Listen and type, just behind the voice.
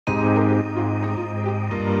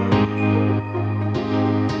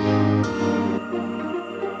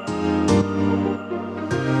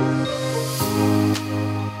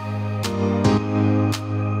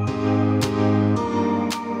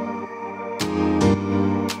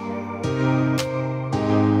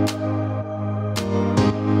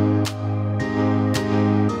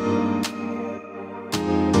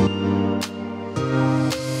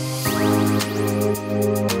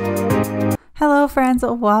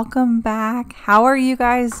friends, welcome back. How are you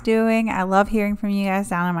guys doing? I love hearing from you guys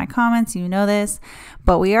down in my comments. You know this,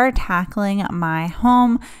 but we are tackling my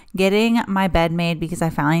home, getting my bed made, because I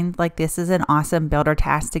find like this is an awesome builder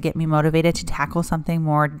task to get me motivated to tackle something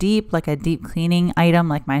more deep, like a deep cleaning item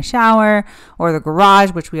like my shower or the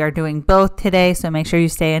garage, which we are doing both today. So make sure you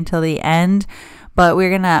stay until the end. But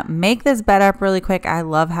we're gonna make this bed up really quick. I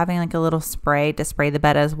love having like a little spray to spray the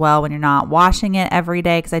bed as well when you're not washing it every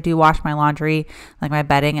day, because I do wash my laundry, like my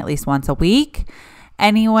bedding, at least once a week.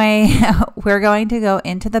 Anyway, we're going to go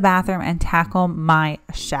into the bathroom and tackle my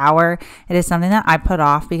shower. It is something that I put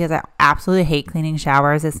off because I absolutely hate cleaning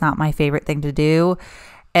showers. It's not my favorite thing to do.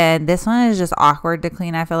 And this one is just awkward to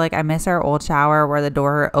clean. I feel like I miss our old shower where the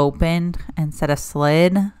door opened instead of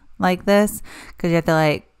slid like this, because you have to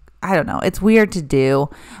like, I don't know, it's weird to do,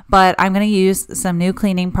 but I'm going to use some new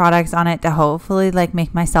cleaning products on it to hopefully like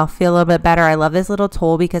make myself feel a little bit better. I love this little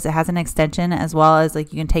tool because it has an extension as well as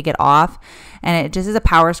like you can take it off, and it just is a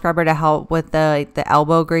power scrubber to help with the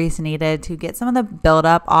elbow grease needed to get some of the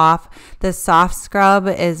buildup off. The soft scrub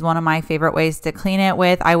is one of my favorite ways to clean it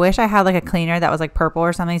with. I wish I had like a cleaner that was like purple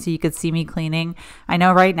or something so you could see me cleaning. I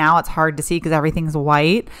know right now it's hard to see because everything's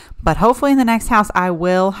white, but hopefully in the next house I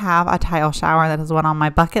will have a tile shower. That is one on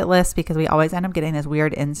my bucket list, because we always end up getting this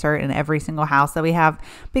weird insert in every single house that we have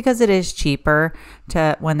because it is cheaper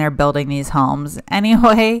to when they're building these homes.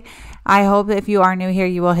 Anyway, I hope if you are new here,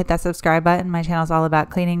 you will hit that subscribe button. My channel is all about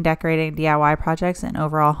cleaning, decorating, DIY projects, and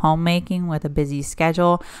overall homemaking with a busy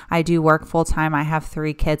schedule. I do work full time. I have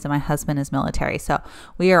 3 kids and my husband is military. So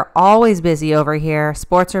we are always busy over here.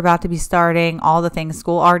 Sports are about to be starting, all the things.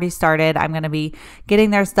 School already started. I'm going to be getting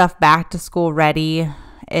their stuff back to school ready.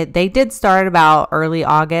 They did start about early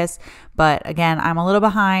August, but again, I'm a little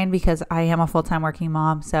behind because I am a full-time working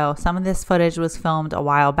mom. So some of this footage was filmed a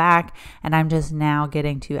while back and I'm just now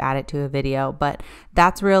getting to add it to a video, but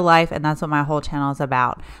that's real life and that's what my whole channel is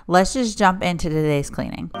about. Let's just jump into today's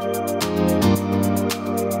cleaning.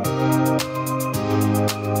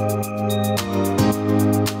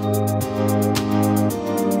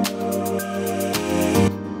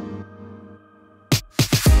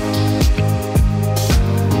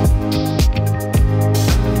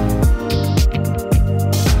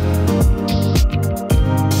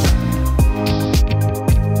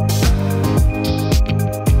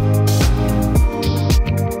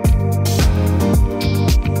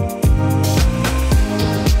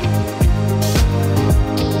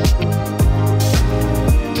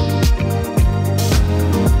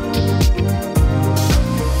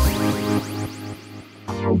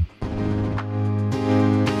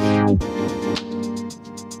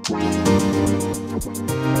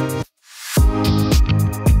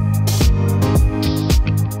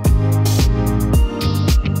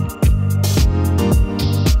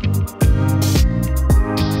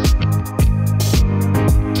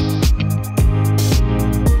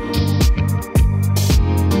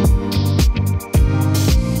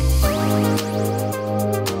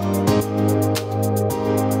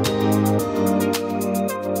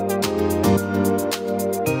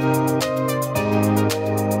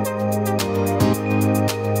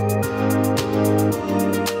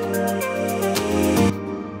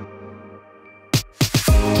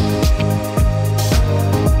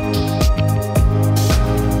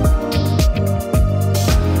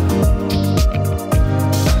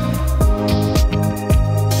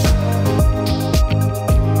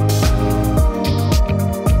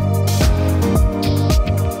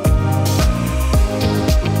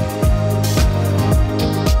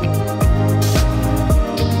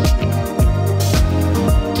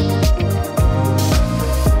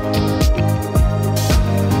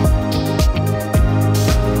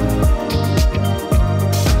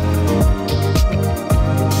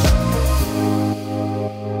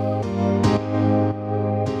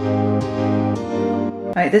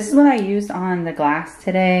 Alright, this is what I used on the glass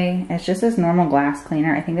today. It's just this normal glass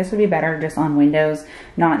cleaner. I think this would be better just on windows,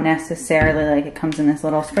 not necessarily like it comes in this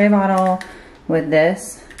little spray bottle with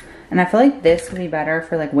this. And I feel like this would be better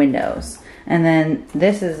for like windows. And then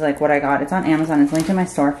this is like what I got. It's on Amazon. It's linked to my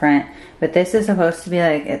storefront. But this is supposed to be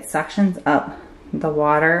like, it suctions up the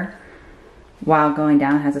water while going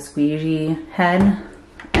down. It has a squeegee head.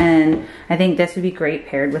 And I think this would be great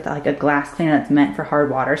paired with like a glass cleaner that's meant for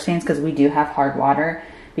hard water stains, because we do have hard water,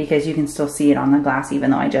 because you can still see it on the glass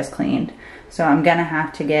even though I just cleaned. So I'm gonna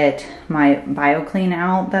have to get my BioClean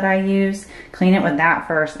out that I use, clean it with that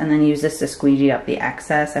first, and then use this to squeegee up the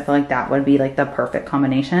excess. I feel like that would be like the perfect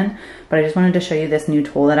combination. But I just wanted to show you this new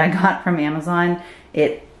tool that I got from Amazon.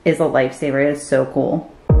 It is a lifesaver. It is so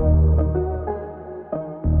cool.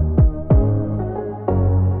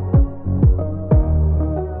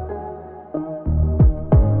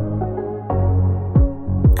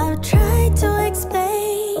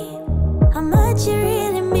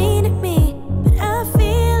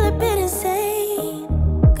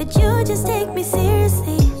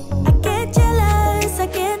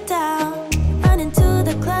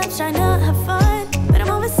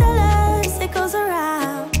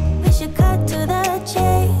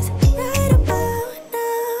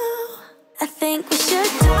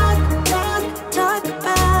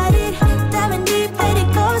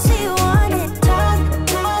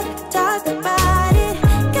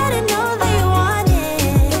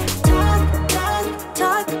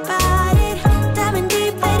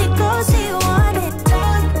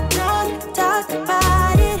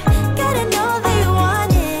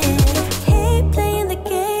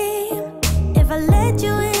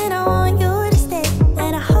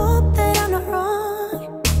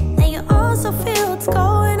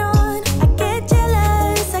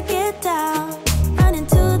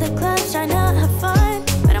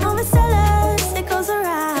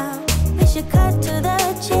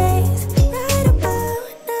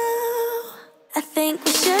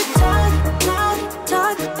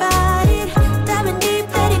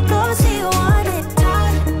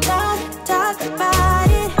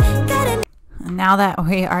 now that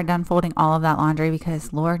we are done folding all of that laundry,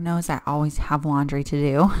 because Lord knows I always have laundry to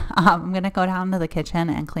do, I'm going to go down to the kitchen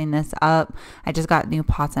and clean this up. I just got new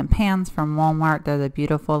pots and pans from Walmart. They're the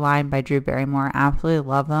Beautiful line by Drew Barrymore. I absolutely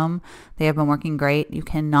love them. They have been working great. You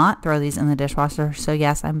cannot throw these in the dishwasher. So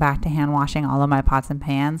yes, I'm back to hand washing all of my pots and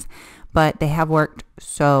pans, but they have worked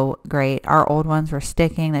so great. Our old ones were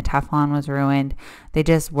sticking. The Teflon was ruined. They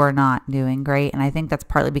just were not doing great. And I think that's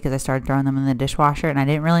partly because I started throwing them in the dishwasher and I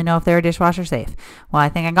didn't really know if they were dishwasher safe. Well, I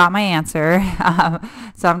think I got my answer.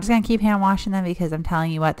 So I'm just going to keep hand washing them, because I'm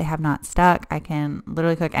telling you what, they have not stuck. I can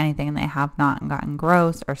literally cook anything and they have not gotten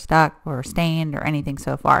gross or stuck or stained or anything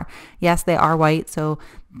so far. Yes, they are white, so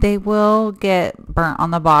they will get burnt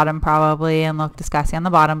on the bottom probably and look disgusting on the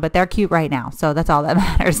bottom, but they're cute right now. So that's all that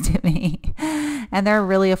matters to me. And they're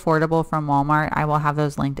really affordable from Walmart. I will have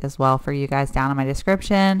those linked as well for you guys down in my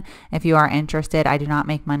description if you are interested. I do not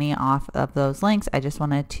make money off of those links. I just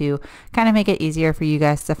wanted to kind of make it easier for you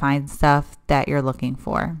guys to find stuff that you're looking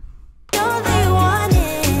for.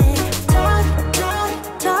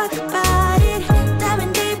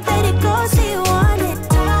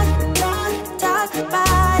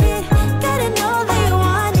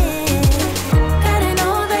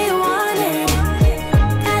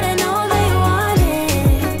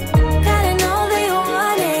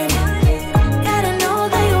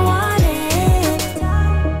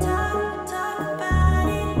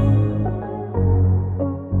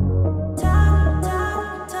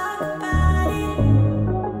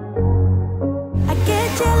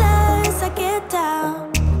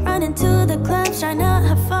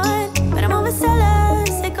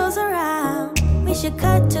 Should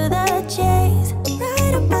cut to the chase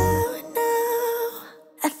right about now.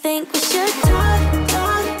 I think we should talk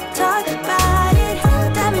about it.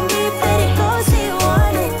 Diving deep, let it go, say you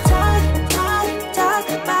want it. Talk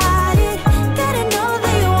about it. Gotta know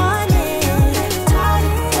that you want it.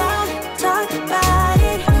 Talk about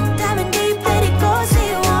it. Diving deep, let it go, say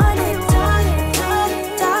you want it.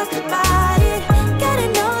 Talk about it. Gotta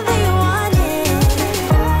know that you want it.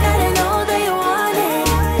 Gotta know that you want it.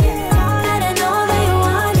 Gotta know that you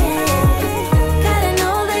want it. Gotta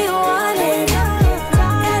know that you want it.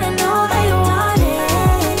 Gotta know that you want it.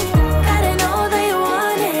 Gotta know that you want it. Gotta know that you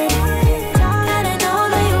want it.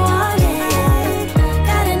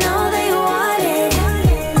 Gotta know that you want it.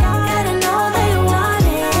 Gotta know that you want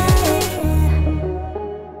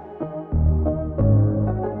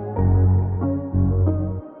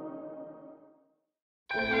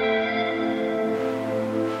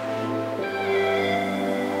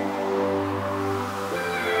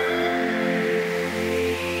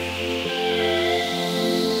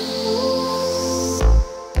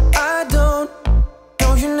I don't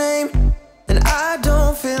know your name, and I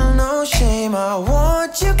don't feel no shame. I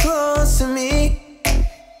want you close to me,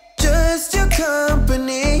 just your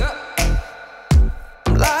company.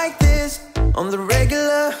 I'm like this on the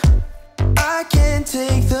regular. I can't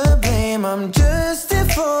take the blame. I'm just here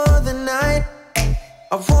for the night.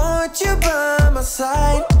 I want you by my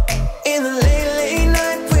side in the late, late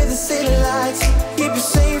night with the city lights. Keep you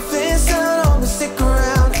safe and sound. Always stick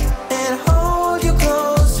around and hold you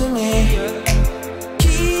close to me.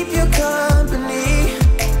 Keep your company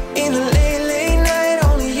in the late, late night.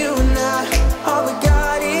 Only you and I. All we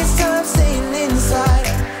got is time staying inside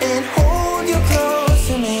and hold you close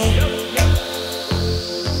to me.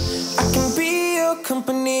 I can be your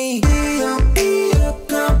company. Be your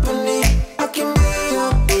company. I can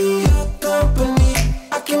be your company.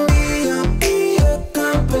 I can be your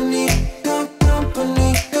company.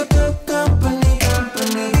 Company.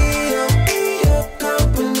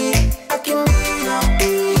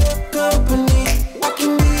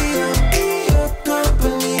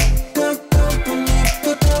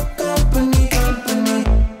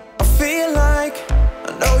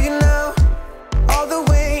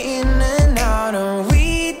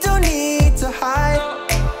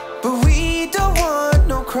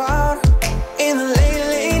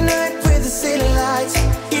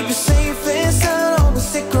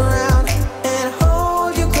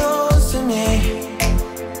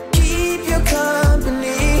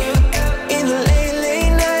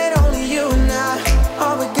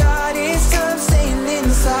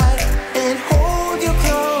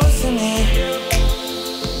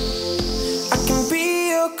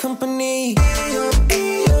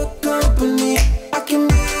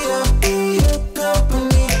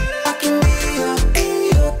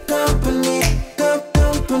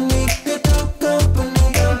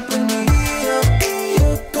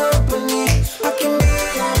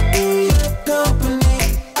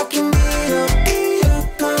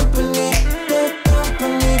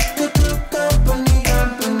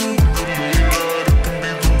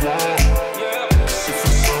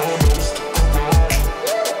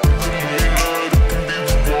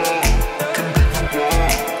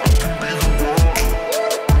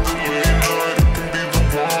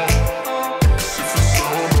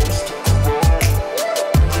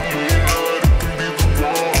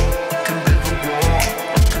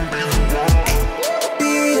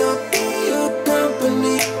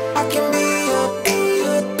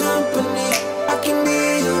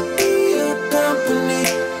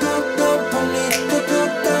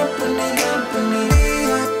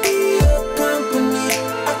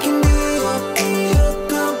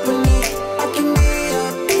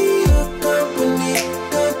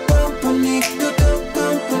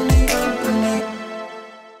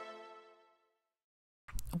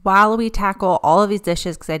 while we tackle all of these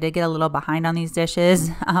dishes, because I did get a little behind on these dishes,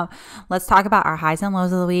 let's talk about our highs and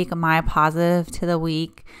lows of the week. My positive to the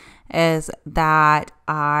week is that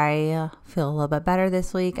I feel a little bit better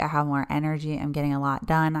this week. I have more energy. I'm getting a lot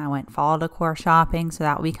done. I went fall decor shopping, so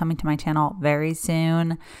that will be coming to my channel very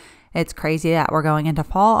soon. It's crazy that we're going into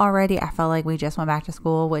fall already. I felt like we just went back to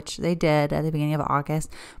school, which they did at the beginning of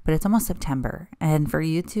August, but it's almost September. And for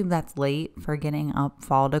YouTube, that's late for getting up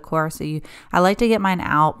fall decor. So I like to get mine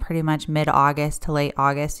out pretty much mid-August to late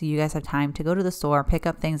August, so you guys have time to go to the store, pick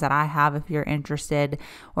up things that I have if you're interested,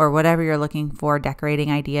 or whatever you're looking for, decorating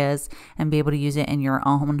ideas, and be able to use it in your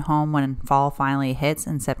own home when fall finally hits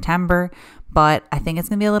in September. But I think it's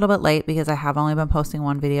going to be a little bit late because I have only been posting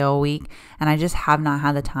one video a week and I just have not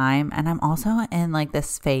had the time. And I'm also in like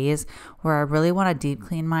this phase where I really want to deep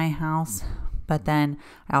clean my house, but then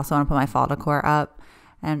I also want to put my fall decor up.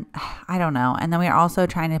 And I don't know. And then we are also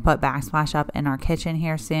trying to put backsplash up in our kitchen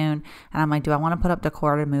here soon. And I'm like, do I want to put up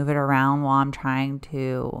decor to move it around while I'm trying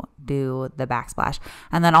to do the backsplash?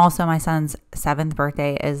 And then also my son's 7th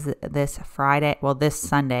birthday is this Friday. Well, this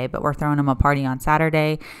Sunday, but we're throwing him a party on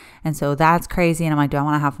Saturday. And so that's crazy. And I'm like, do I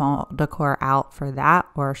want to have fall decor out for that?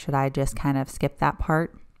 Or should I just kind of skip that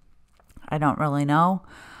part? I don't really know.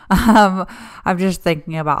 I'm just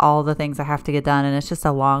thinking about all the things I have to get done, and it's just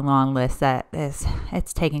a long list that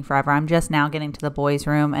it's taking forever. I'm just now getting to the boys'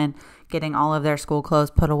 room and getting all of their school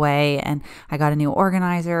clothes put away, and I got a new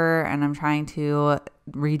organizer, and I'm trying to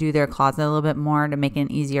redo their closet a little bit more to make it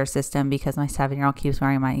an easier system because my 7-year-old keeps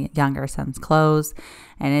wearing my younger son's clothes,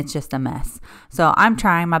 and it's just a mess. So I'm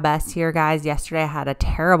trying my best here, guys. Yesterday I had a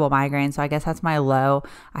terrible migraine, so I guess that's my low.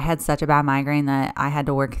 I had such a bad migraine that I had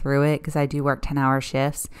to work through it because I do work 10-hour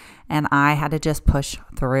shifts, and I had to just push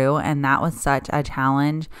through, and that was such a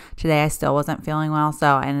challenge. Today I still wasn't feeling well,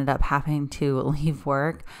 so I ended up having to leave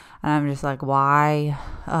work. And I'm just like, why?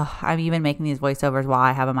 I'm even making these voiceovers while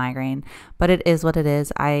I have a migraine. But it is what it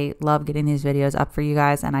is. I love getting these videos up for you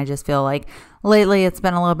guys. And I just feel like lately it's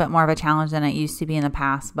been a little bit more of a challenge than it used to be in the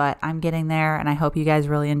past. But I'm getting there. And I hope you guys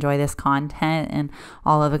really enjoy this content and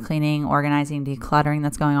all of the cleaning, organizing, decluttering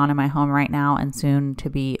that's going on in my home right now and soon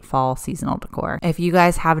to be fall seasonal decor. If you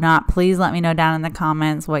guys have not, please let me know down in the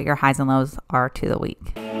comments what your highs and lows are to the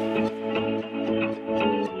week.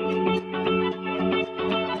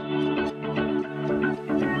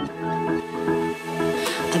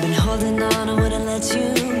 I've been holding on, I wouldn't let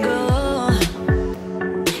you go.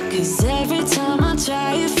 'Cause every time I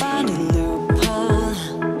try, you find a loophole.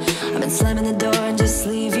 I've been slamming the door and just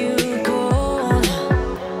leave you cold.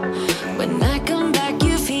 When I come back,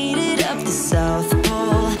 you've heated up the South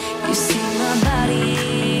Pole. You see my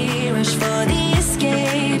body rush for the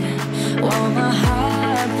escape, while my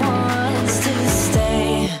heart wants to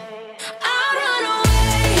stay.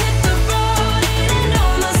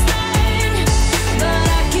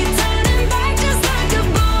 Like a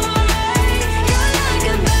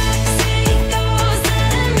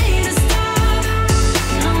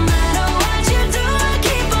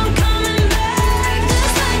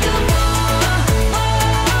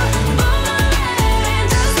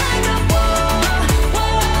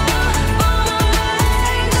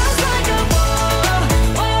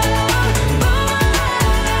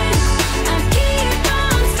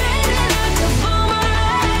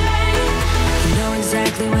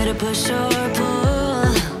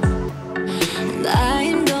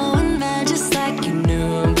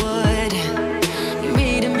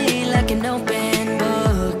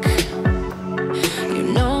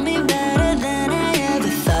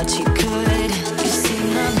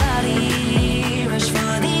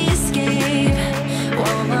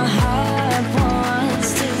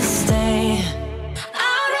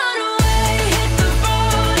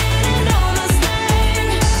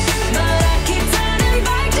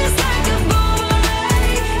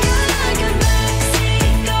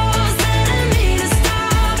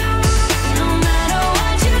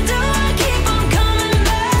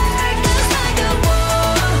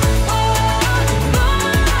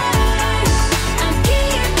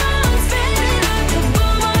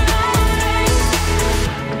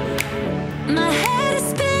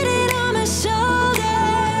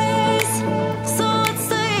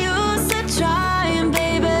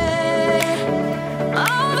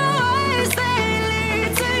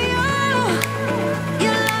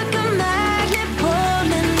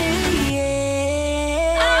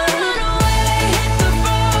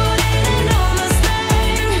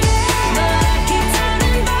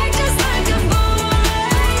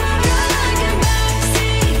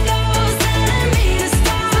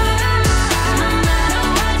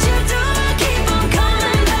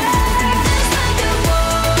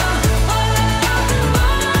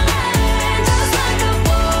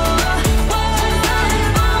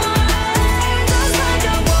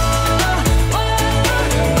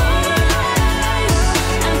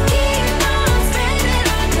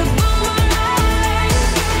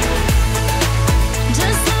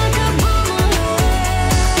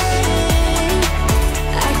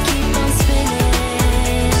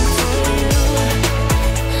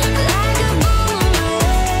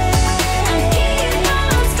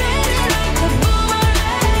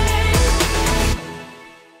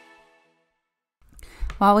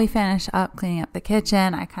while we finish up cleaning up the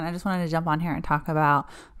kitchen, I kind of just wanted to jump on here and talk about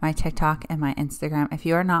my TikTok and my Instagram. If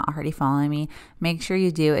you are not already following me, make sure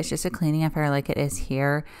you do. It's just a cleaning affair like it is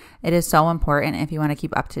here. It is so important if you want to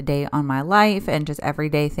keep up to date on my life and just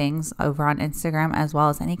everyday things over on Instagram, as well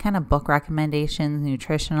as any kind of book recommendations,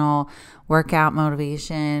 nutritional, workout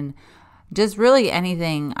motivation, just really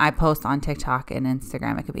anything I post on TikTok and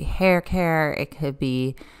Instagram. It could be hair care, it could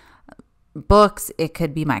be books, it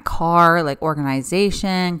could be my car, like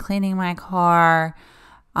organization, cleaning my car,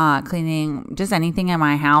 cleaning just anything in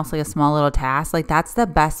my house, like a small little task. Like that's the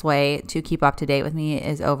best way to keep up to date with me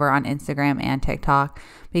is over on Instagram and TikTok,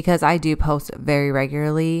 because I do post very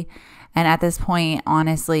regularly. And at this point,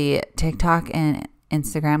 honestly, TikTok and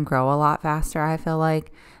Instagram grow a lot faster, I feel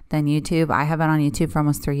like, than YouTube. I have been on YouTube for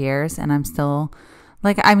almost 3 years and I'm still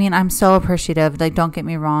I'm so appreciative. Like, don't get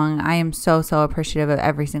me wrong. I am so appreciative of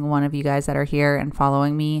every single one of you guys that are here and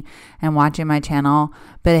following me and watching my channel.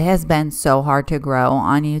 But it has been so hard to grow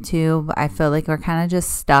on YouTube. I feel like we're kind of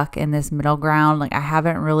just stuck in this middle ground. Like, I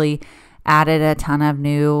haven't really added a ton of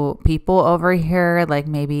new people over here, like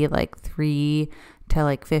maybe like 3 to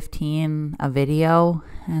like 15 a video.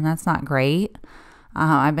 And that's not great.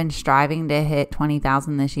 I've been striving to hit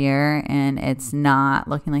 20,000 this year, and it's not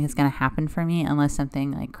looking like it's going to happen for me unless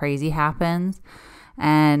something like crazy happens.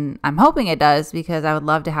 And I'm hoping it does, because I would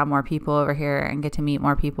love to have more people over here and get to meet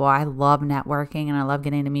more people. I love networking and I love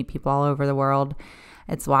getting to meet people all over the world.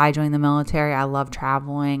 It's why I joined the military. I love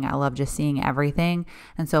traveling. I love just seeing everything.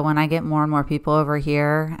 And so when I get more and more people over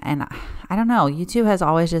here, and I don't know, YouTube has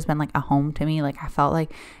always just been like a home to me. Like, I felt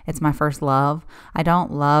like it's my first love. I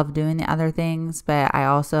don't love doing the other things, but I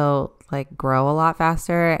also like grow a lot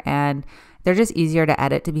faster, and they're just easier to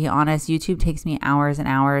edit, to be honest. YouTube takes me hours and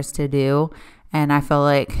hours to do, and I feel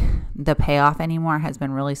like the payoff anymore has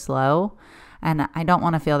been really slow, and I don't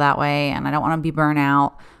want to feel that way, and I don't want to be burnt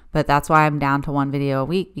out. But that's why I'm down to 1 video a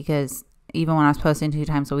week, because even when I was posting 2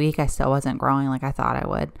 times a week, I still wasn't growing like I thought I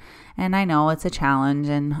would. And I know it's a challenge,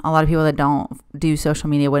 and a lot of people that don't do social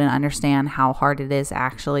media wouldn't understand how hard it is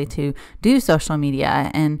actually to do social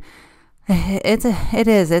media. And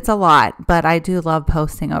it's a lot, but I do love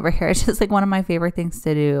posting over here. It's just like one of my favorite things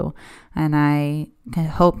to do, and I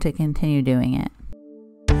hope to continue doing it.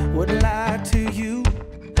 Wouldn't lie to you,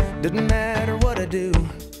 doesn't matter what I do.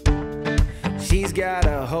 She's got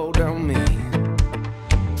a hold on me.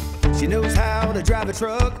 She knows how to drive a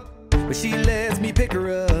truck, but she lets me pick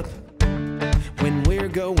her up when we're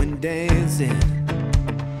going dancing.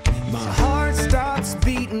 My heart stops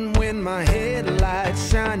beating when my headlights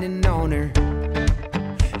shining on her.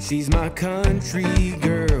 She's my country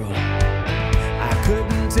girl. I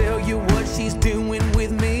couldn't tell you what she's doing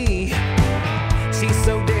with me. She's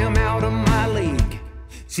so damn out of my league.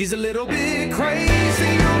 She's a little bit crazy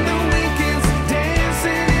on the weekends,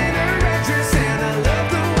 dancing in her red dress, and I love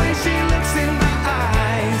the way she looks in my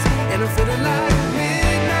eyes, and I'm feeling like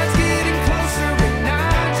midnight's getting closer, and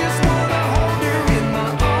I just wanna hold her in my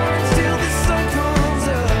arms till the sun comes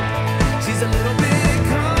up. She's a little bit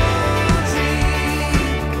country,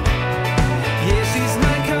 yeah, she's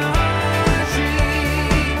my country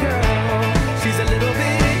girl. She's a little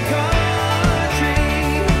bit country,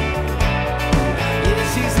 yeah,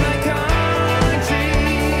 she's my country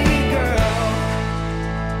girl.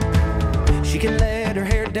 She can let her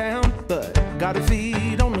hair down, but got her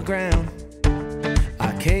feet on the ground.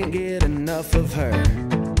 I can't get enough of her.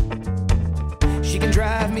 She can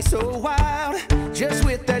drive me so wild, just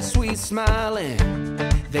with that sweet smile, and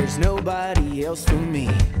there's nobody else for me.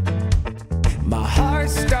 My heart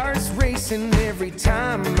starts racing every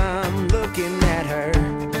time I'm looking at her.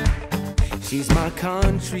 She's my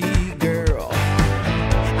country girl.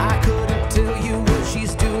 I couldn't tell you what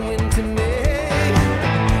she's doing to me.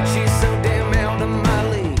 She's so damn out of my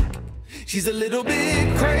league. She's a little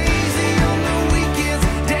bit crazy on the weekends,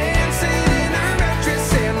 dancing in her red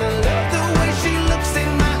dress, and I love the way she looks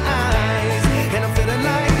in my eyes, and I'm feeling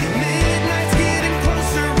like midnight's getting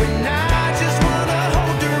closer, and I just wanna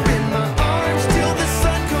hold her in my arms till the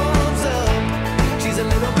sun comes up. She's a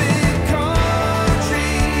little bit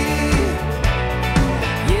country,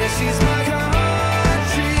 yeah, she's my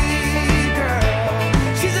country girl.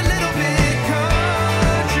 She's a little bit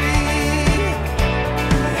country,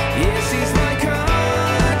 yeah, she's my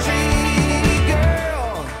country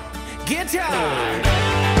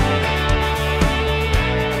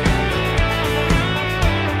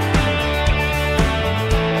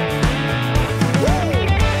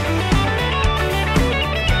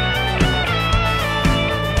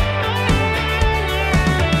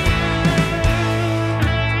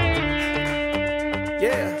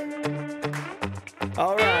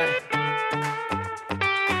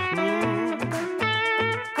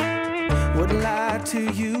wouldn't lie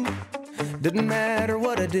to you. Doesn't matter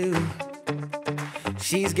what I do.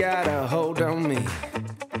 She's got a hold on me.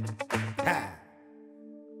 Ha.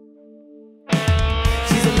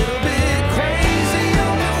 She's a little bit crazy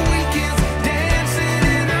on the weekends, dancing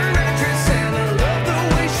in her red dress, and I love the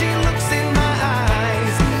way she looks in my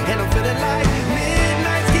eyes. And I'm feeling like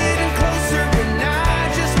midnight's getting closer, and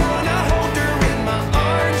I just wanna hold her in my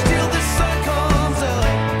arms till the sun comes up.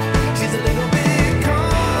 She's a little bit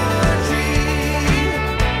country.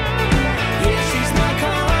 Yeah, she's my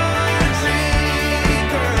country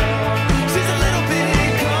girl. She's a little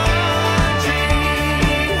bit country.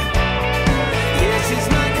 Yeah, she's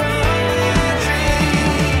my country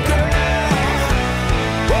girl.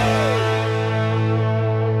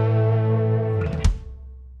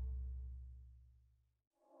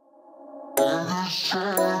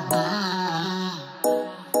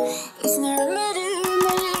 It's not a matter.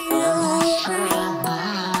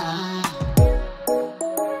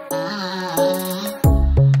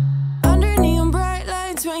 Under neon bright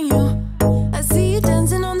lights when I see you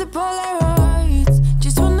dancing on the Polaroids.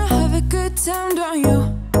 Just wanna have a good time, don't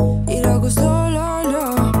you? It all goes low, low,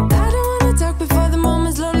 low. I don't wanna talk before the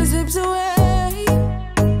moment slowly slips away.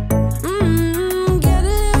 Get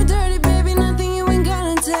a little dirty, baby, nothing you ain't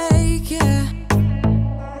gonna take, yeah.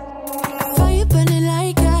 Fire burning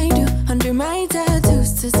like I do under my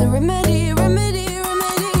tattoos. There's a remedy, remedy,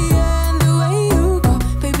 remedy, yeah. And the way you go,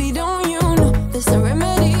 baby, don't you know? There's a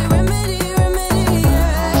remedy, remedy, remedy,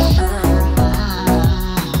 yeah.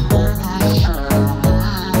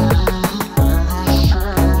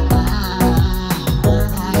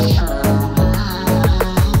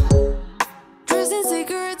 Dressed in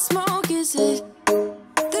cigarette smoke, is it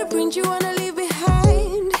the print you wanna leave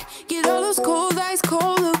behind? Get all those cold eyes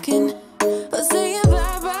cold looking, or saying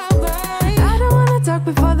bye, bye, bye. I don't wanna talk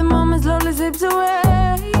before the moment slowly slips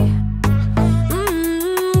away.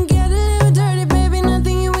 Get a little dirty, baby,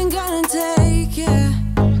 nothing you ain't gonna take, yeah.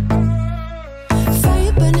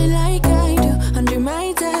 Fire burning like I do under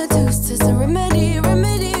my tattoos. There's a remedy,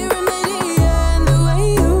 remedy, remedy, yeah. And the way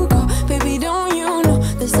you go, baby, don't you know?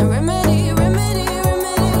 There's a remedy, remedy,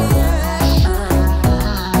 remedy, yeah.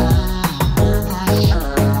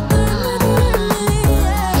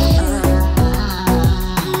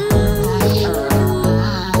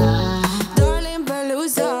 Darling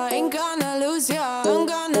Palooza, ain't gonna lose ya. I'm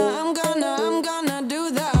gonna do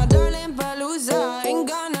that. Darling Palooza, ain't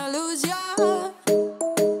gonna lose ya.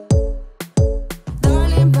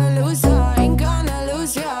 Darling Palooza, ain't gonna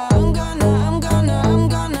lose ya. I'm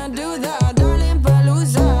gonna do that. Darling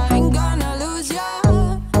Palooza, ain't gonna lose ya.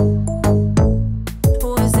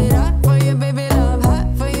 Was it hot for you, baby love? Hot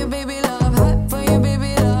for you, baby love. Hot for you,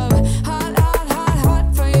 baby love. Hot, hot, hot, hot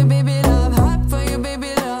for you, baby love. Hot for you,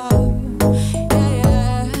 baby love. Yeah,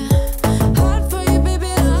 yeah. Hot for you, baby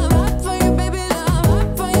love. Hot for you, baby love. Hot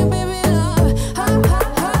for you, baby love. Hot, hot,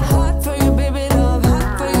 hot, hot for you, baby love. Hot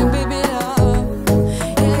for you, baby love.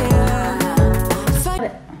 Yeah,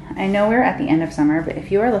 yeah. I know we're at the end of summer, but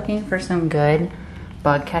if you are looking for some good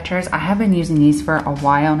bug catchers, I have been using these for a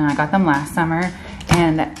while now. I got them last summer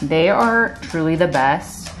and they are truly the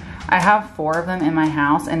best. I have 4 of them in my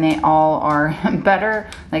house and they all are better.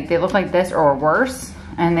 Like they look like this or worse,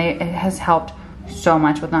 and it has helped so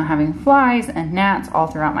much with not having flies and gnats all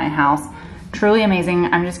throughout my house. Truly amazing.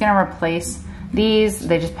 I'm just gonna replace these.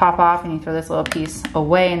 They just pop off and you throw this little piece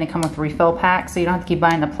away, and they come with refill packs, so you don't have to keep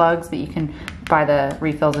buying the plugs, but you can buy the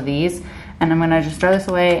refills of these. And I'm gonna just throw this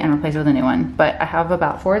away and replace it with a new one. But I have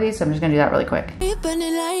about 4 of these, so I'm just gonna do that really quick. You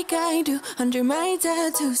burning like I do under my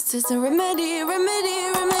tattoos. There's a remedy, remedy,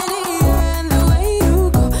 remedy, yeah. And the way you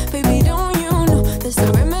go, baby, don't you know? There's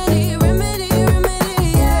a remedy, remedy,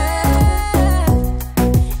 remedy, yeah.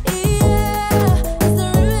 Yeah, there's a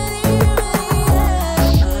remedy, remedy, yeah.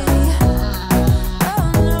 Oh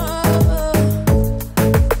no.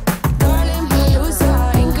 Darling Palooza,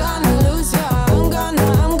 ain't gonna lose ya. I'm gonna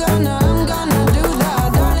do that.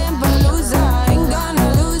 Darling Palooza, ain't gonna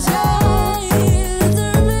lose ya. There's a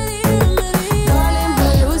remedy, remedy, darling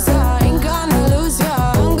Palooza, ain't gonna lose ya.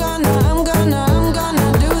 I'm gonna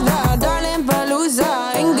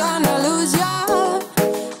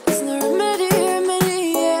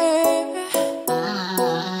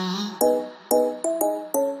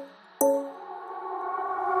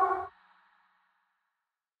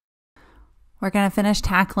We're going to finish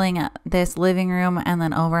tackling this living room and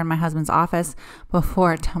then over in my husband's office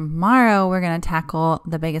before tomorrow we're going to tackle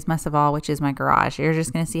the biggest mess of all, which is my garage. You're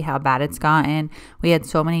just going to see how bad it's gotten. We had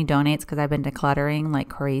so many donates because I've been decluttering like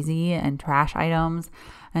crazy and trash items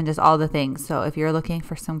and just all the things. So if you're looking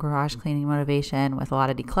for some garage cleaning motivation with a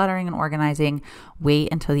lot of decluttering and organizing, wait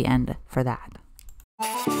until the end for that.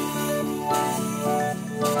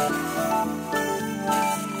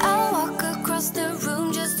 I'll walk across the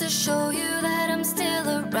room just to show you that I'm still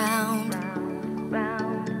around.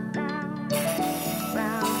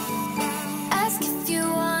 Ask if you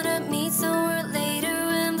wanna meet somewhere later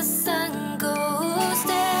when the sun goes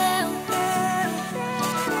down.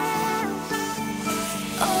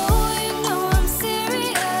 Oh, you know I'm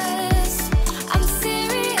serious. I'm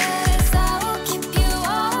serious. I will keep you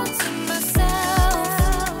all to myself.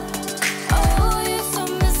 Oh, you're so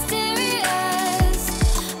mysterious,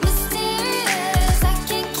 mysterious. I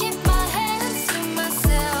can't keep my hands to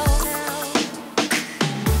myself.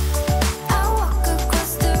 I walk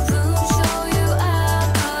across the room, show you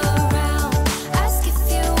I'm around. Ask if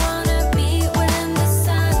you wanna meet when the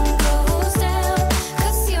sun goes down.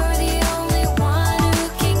 'Cause you're the only one who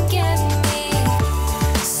can get me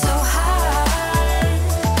so high,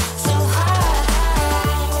 so high,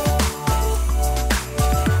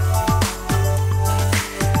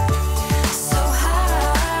 so high,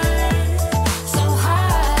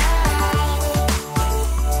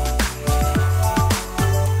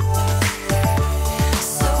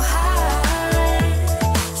 so high,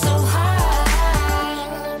 so high.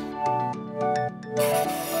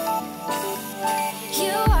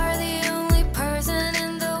 You are the only person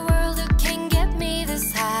in the world who can get me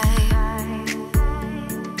this high.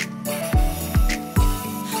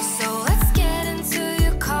 So let's get into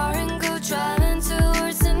your car and go driving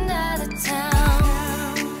towards another town.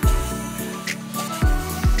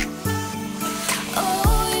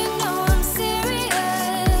 Oh, you know I'm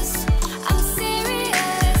serious. I'm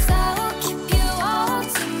serious. I will keep you all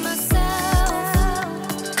to myself.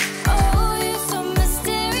 Oh, you're so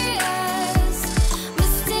mysterious,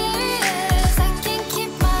 mysterious. I can't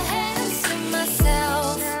keep my hands to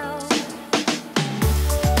myself.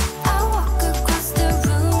 I walk across the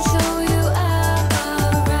room, show you I'm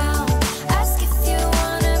around. Ask if you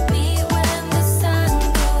wanna meet when the sun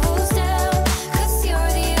goes down. 'Cause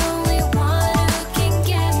you're the only one who can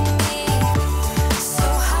get me so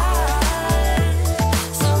high,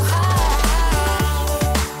 so high,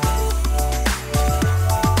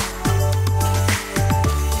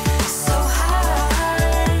 so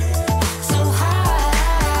high,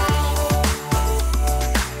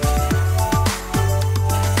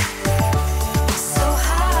 so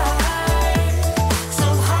high, so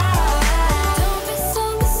high. Don't be so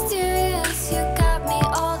mysterious, you got me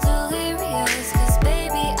all delirious. 'Cause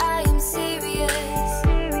baby, I am serious.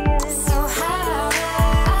 So high,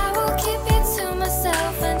 I will keep you to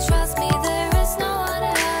myself, and trust me, there is no one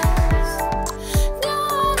else. No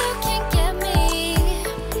one who can get me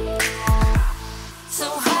so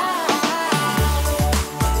high. So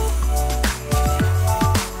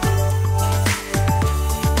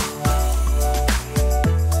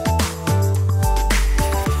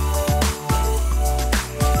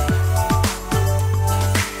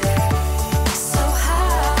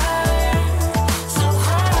high, so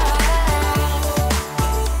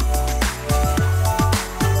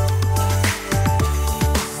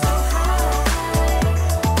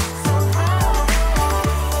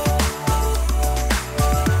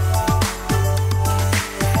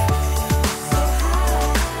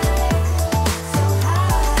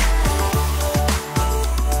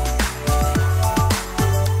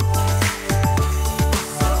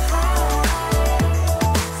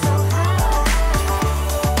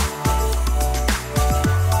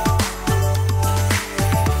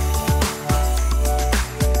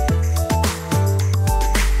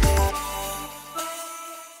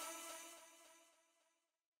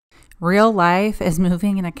Real life is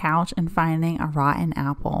moving in a couch and finding a rotten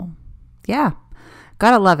apple. Yeah,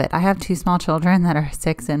 gotta love it. I have 2 small children that are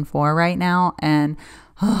 6 and 4 right now. And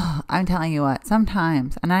I'm telling you what,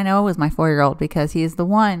 sometimes, and I know it was my 4-year-old because he is the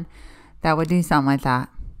one that would do something like that.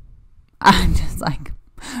 I'm just like,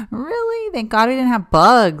 really? Thank God we didn't have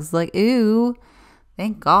bugs. Like, ooh,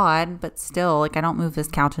 thank God. But still, like, I don't move this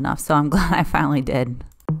couch enough. So I'm glad I finally did.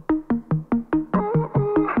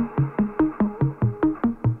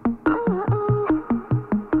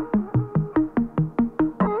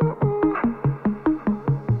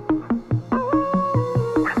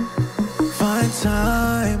 Find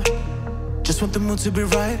time, just want the mood to be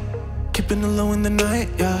right. Keeping it low in the night,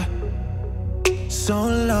 yeah. So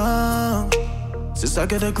long since I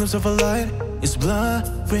get a glimpse of a light. is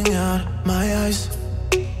blurring out my eyes.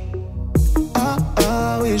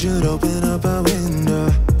 We should open up a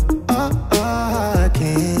window. I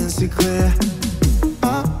can't see clear.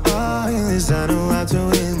 Yes, I know how to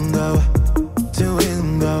window.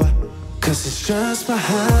 Cause it's just my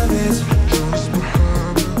habit,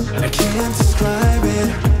 and I can't describe it.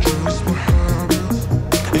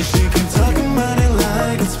 And she can talk about it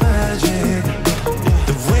like it's magic,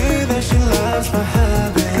 the way that she loves my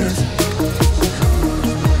habits.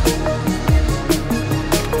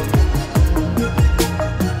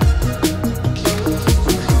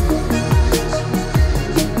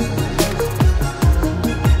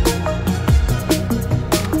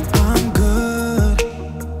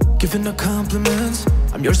 Giving her compliments,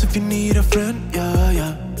 I'm yours if you need a friend,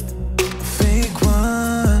 yeah. Fake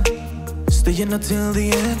one, staying until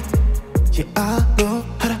the end. Yeah, I know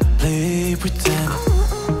how to play pretend.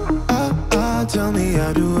 Tell me,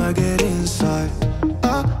 how do I get inside?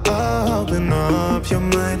 Open up your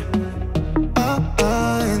mind.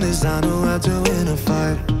 In this I know how to win a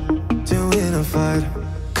fight.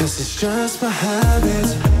 Cause it's just my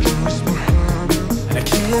habit, and I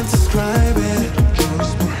can't describe it.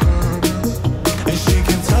 And she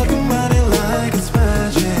can talk about it like it's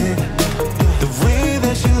magic, the way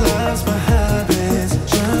that she loves my habits.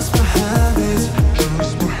 Just my habits,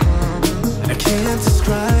 and I can't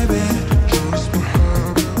describe it.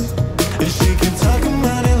 And she can talk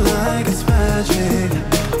about it like it's magic,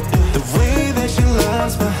 the way that she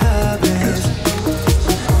loves my habits.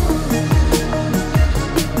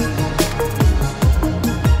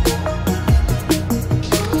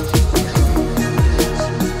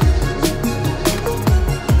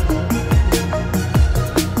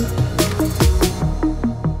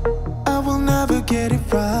 Get it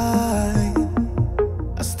right,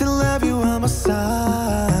 I still have you on my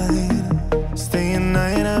side, staying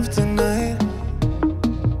night after night,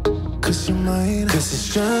 cause you're mine. Cause it's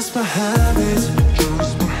just my habit,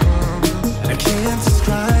 and I can't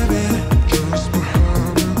describe it.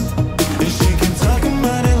 And she can talk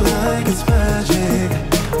about it like it's magic,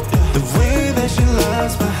 the way that she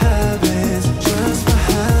loves my habits. Just my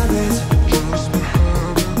habits,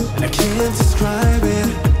 and I can't describe it.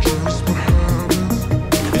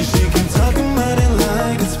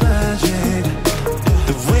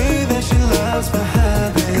 My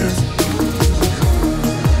habits.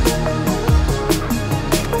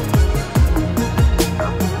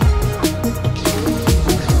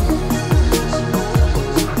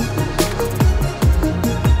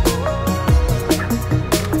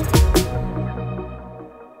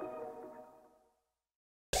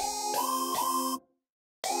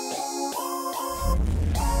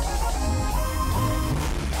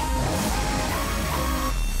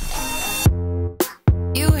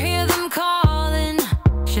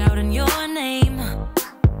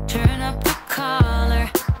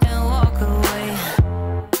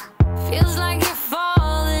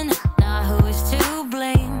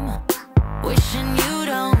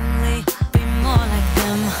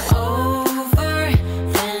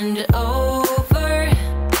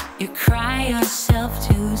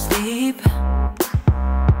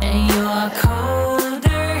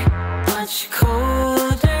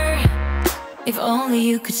 If only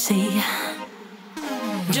you could see.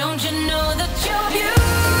 Don't you know that you're beautiful,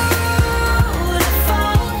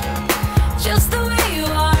 just the way you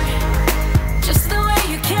are, just the way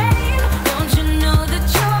you came. Don't you know that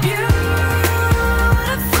you're beautiful,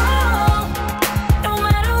 no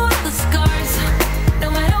matter what the scars, no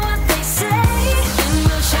matter what they say. And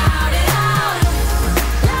we'll shout it out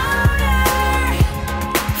louder,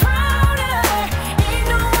 prouder. Ain't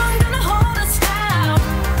no one gonna hold us down,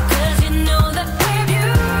 cause you know that we're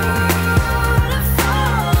beautiful,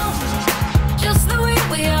 just the way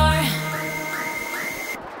we are.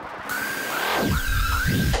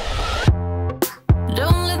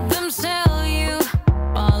 Don't let them sell you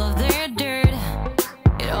all of their dirt.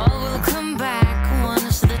 It all will come back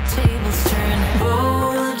once the tables turn.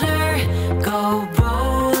 Bolder, go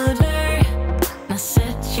bolder. Now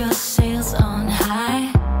set your sails on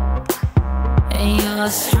high. And you're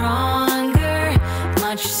stronger,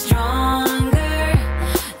 much stronger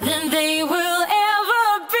than they will ever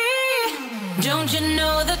be. Don't you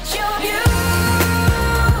know that you're beautiful,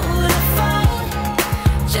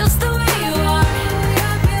 just the way you are,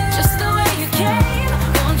 just the way you came.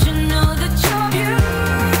 Don't you know that you're beautiful,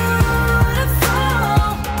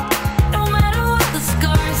 no matter what the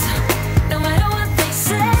scars, no matter what they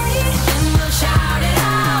say. And we'll shout it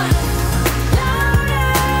out louder,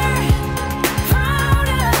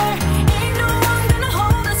 prouder.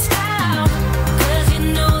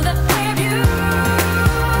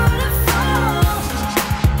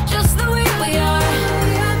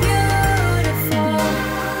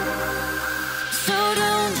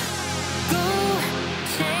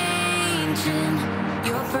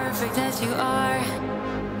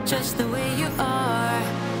 just the way you are.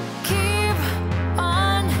 Keep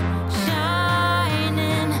on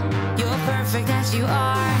shining. You're perfect as you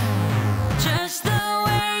are, just the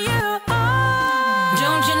way you are.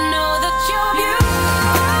 Don't you know that you're beautiful,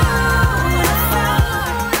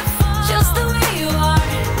 just the way you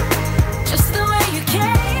are, just the way you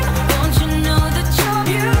came. Don't you know that you're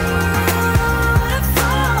beautiful,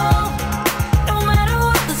 no matter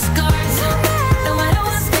what the scars, no matter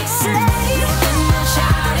what they say. Then we'll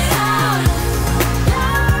shout it out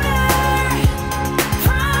louder,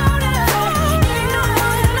 prouder. Ain't no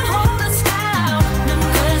one gonna hold us down,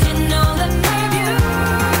 'cause you know that we're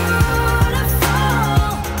beautiful,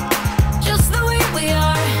 just the way we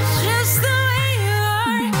are, just the way you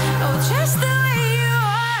are, oh, just the way you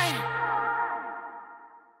are.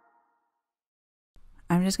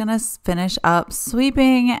 I'm just gonna finish up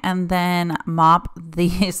sweeping and then mop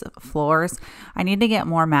these floors. I need to get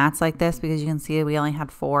more mats like this because you can see we only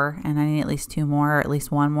had 4 and I need at least 2 more, or at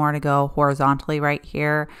least 1 more to go horizontally right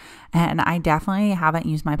here. And I definitely haven't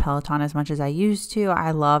used my Peloton as much as I used to.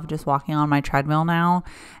 I love just walking on my treadmill now.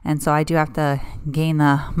 And so I do have to gain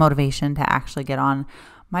the motivation to actually get on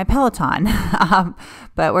my Peloton.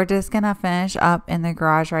 But we're just gonna finish up in the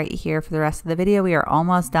garage right here for the rest of the video. We are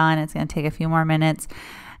almost done. It's gonna take a few more minutes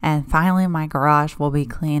and finally my garage will be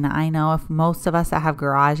clean. I know if most of us that have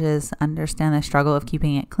garages understand the struggle of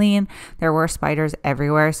keeping it clean. There were spiders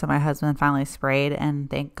everywhere, so my husband finally sprayed, and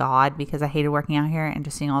thank God, because I hated working out here and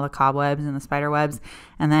just seeing all the cobwebs and the spider webs.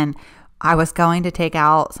 And then I was going to take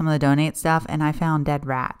out some of the donate stuff and I found dead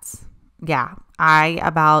rats. Yeah, I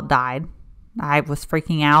about died. I was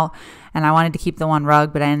freaking out and I wanted to keep the one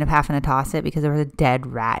rug, but I ended up having to toss it because there was a dead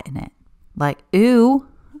rat in it. Like, ooh,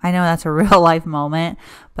 I know that's a real life moment,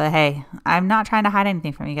 but hey, I'm not trying to hide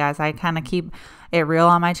anything from you guys. I kind of keep it real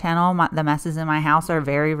on my channel. The messes in my house are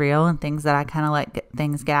very real and things that I kind of let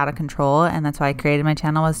things get out of control. And that's why I created my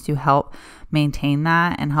channel, was to help maintain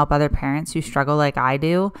that and help other parents who struggle like I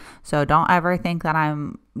do. So don't ever think that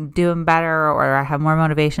I'm doing better or I have more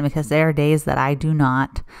motivation, because there are days that I do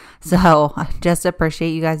not. So just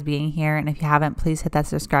appreciate you guys being here. And if you haven't, please hit that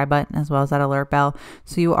subscribe button as well as that alert bell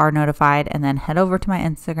so you are notified. And then head over to my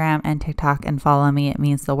Instagram and TikTok and follow me. It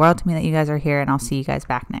means the world to me that you guys are here, and I'll see you guys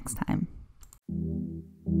back next time.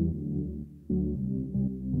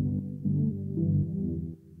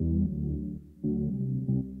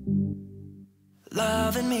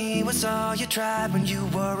 Loving me was all you tried when you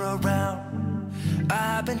were around.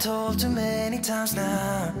 I've been told too many times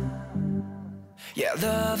now. Yeah,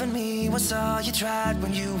 loving me was all you tried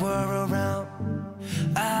when you were around.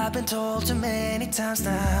 I've been told too many times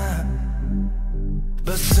now.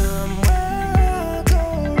 But somewhere I'll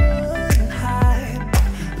go and hide,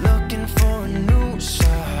 looking for a new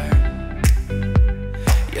start.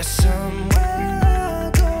 Yeah, somewhere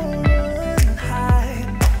I'll go and hide,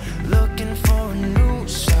 looking for a new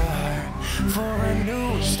start, for a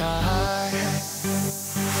new start.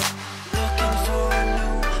 Looking for a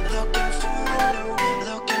new, looking for a new,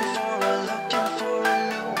 looking for a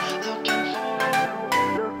new, looking for a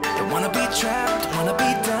new. Don't wanna be trapped, wanna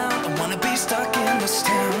be done.